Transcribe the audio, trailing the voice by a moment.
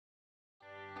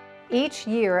Each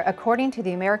year, according to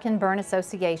the American Burn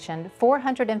Association,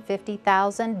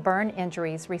 450,000 burn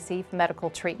injuries receive medical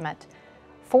treatment.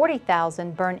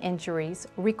 40,000 burn injuries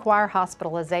require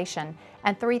hospitalization,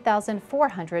 and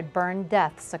 3,400 burn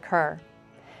deaths occur.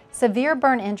 Severe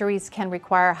burn injuries can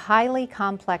require highly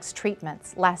complex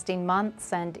treatments lasting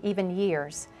months and even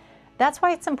years. That's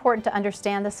why it's important to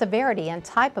understand the severity and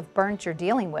type of burns you're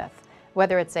dealing with,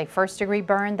 whether it's a first-degree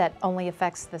burn that only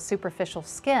affects the superficial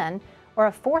skin or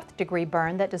a fourth-degree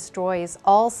burn that destroys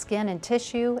all skin and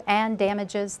tissue and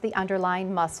damages the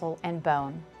underlying muscle and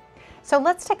bone. So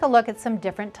let's take a look at some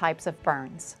different types of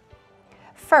burns.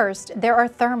 First, there are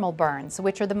thermal burns,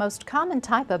 which are the most common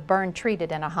type of burn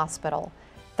treated in a hospital.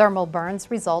 Thermal burns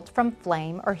result from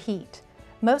flame or heat.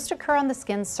 Most occur on the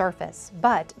skin's surface,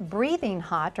 but breathing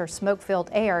hot or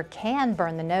smoke-filled air can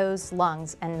burn the nose,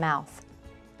 lungs, and mouth.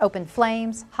 Open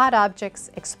flames, hot objects,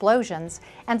 explosions,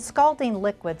 and scalding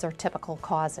liquids are typical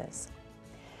causes.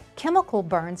 Chemical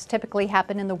burns typically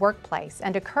happen in the workplace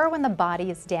and occur when the body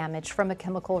is damaged from a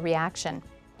chemical reaction.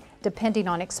 Depending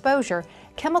on exposure,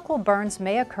 chemical burns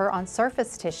may occur on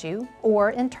surface tissue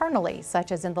or internally,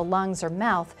 such as in the lungs or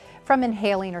mouth, from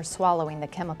inhaling or swallowing the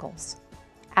chemicals.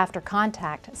 After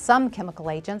contact, some chemical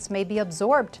agents may be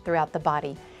absorbed throughout the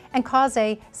body and cause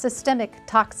a systemic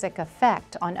toxic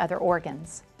effect on other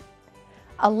organs.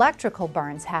 Electrical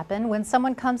burns happen when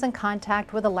someone comes in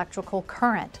contact with electrical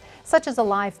current, such as a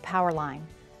live power line.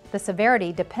 The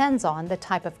severity depends on the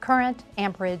type of current,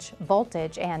 amperage,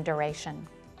 voltage, and duration.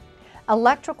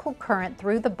 Electrical current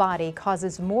through the body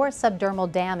causes more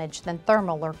subdermal damage than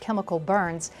thermal or chemical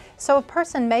burns, so a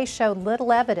person may show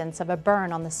little evidence of a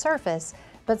burn on the surface,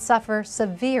 but suffer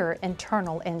severe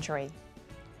internal injury.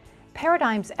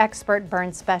 Paradigm's expert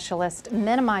burn specialists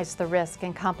minimize the risk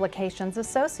and complications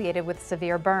associated with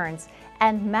severe burns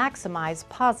and maximize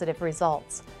positive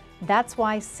results. That's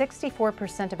why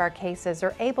 64% of our cases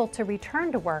are able to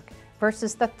return to work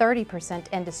versus the 30%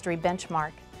 industry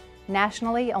benchmark.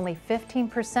 Nationally, only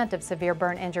 15% of severe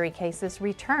burn injury cases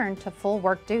return to full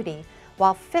work duty,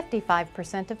 while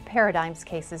 55% of Paradigm's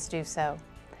cases do so.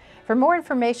 For more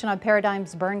information on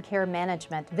Paradigm's burn care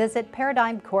management, visit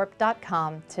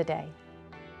paradigmcorp.com today.